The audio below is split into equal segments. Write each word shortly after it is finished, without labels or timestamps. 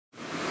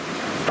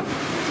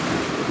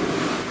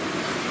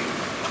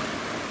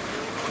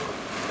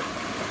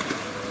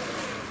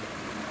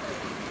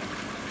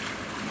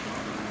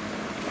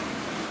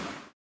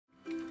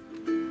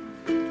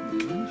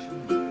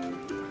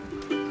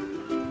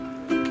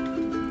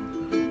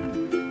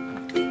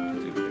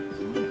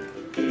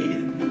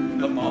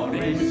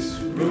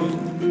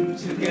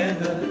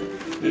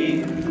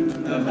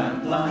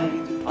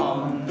lamplight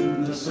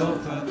on the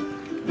sofa,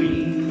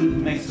 we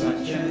make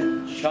such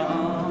a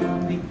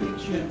charming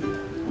picture.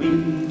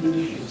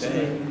 We should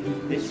say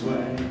this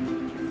way.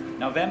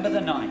 November the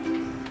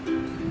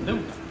 9th.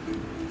 Ludo.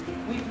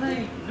 We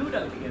played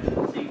Ludo together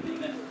this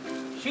evening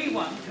and she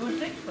won to a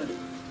sixpence.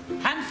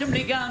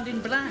 Handsomely gowned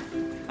in black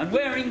and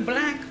wearing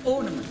black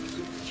ornaments,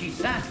 she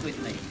sat with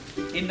me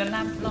in the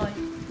lamplight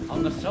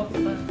on the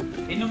sofa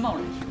in the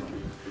Morris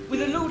room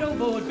with a Ludo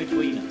board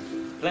between us,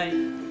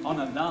 playing on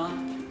a large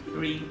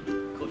green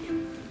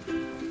cushion.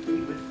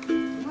 It was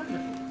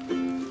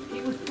wonderful.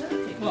 It was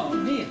perfect. Well,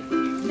 nearly.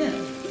 No.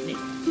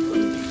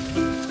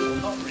 Well,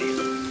 not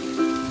really.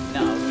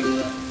 No, we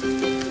were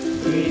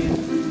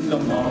In the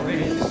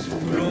Morris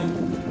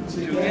room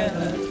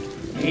together,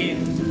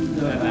 in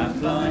the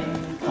lamplight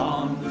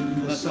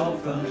on the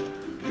sofa,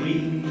 we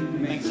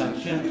make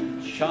such a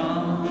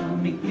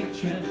charming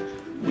picture.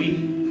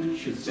 We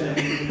should say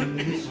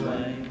this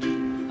way.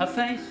 Her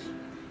face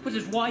was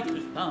as white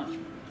as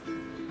parchment,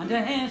 and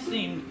her hair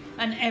seemed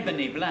an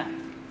ebony black.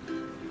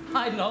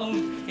 I lolled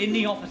in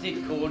the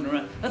opposite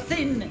corner, a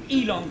thin,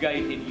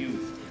 elongated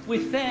youth,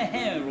 with fair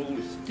hair all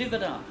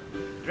stivered up,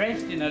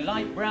 dressed in a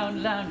light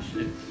brown lounge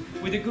suit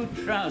with a good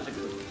trouser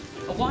coat,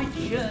 a white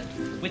shirt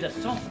with a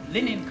soft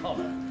linen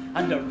collar,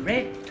 and a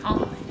red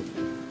tie.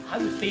 I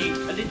was being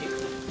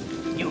political.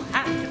 You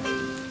have to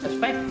be,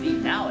 especially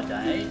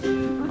nowadays.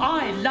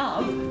 I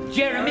love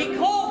Jeremy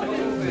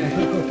Corbyn.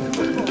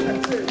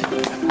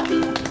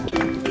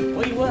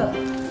 We were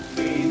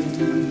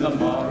In the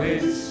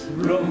Morris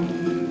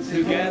room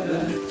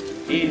together,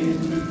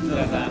 in the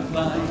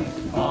lamplight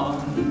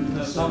on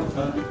the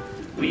sofa,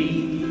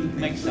 we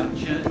make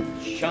such a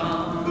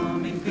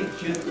charming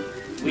picture.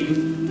 We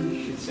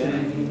should say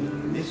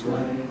this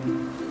way.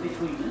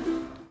 between us.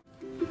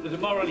 There's a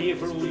moral here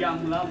for all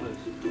young lovers.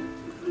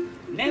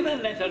 Never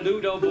let a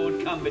Ludo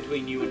board come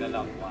between you and a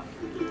loved one.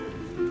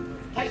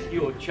 Take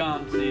your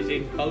chances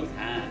in both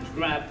hands,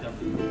 grab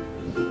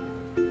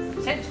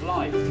them. Sense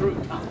life through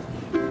touch.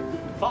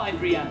 Find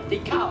reality,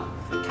 come,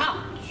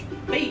 touch,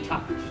 be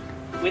touched.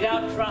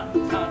 Without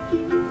touch,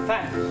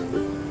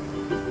 fantasy.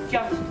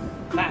 Just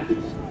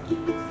fantasy.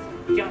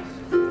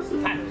 Just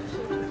fantasy.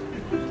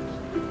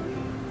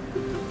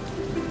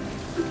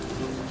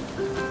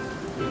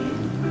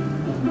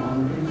 In the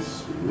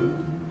Morris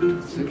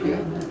room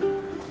together,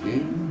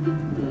 in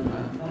the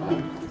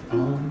lamplight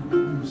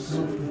on the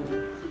sofa,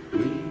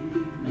 we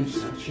make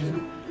such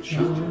a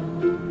charming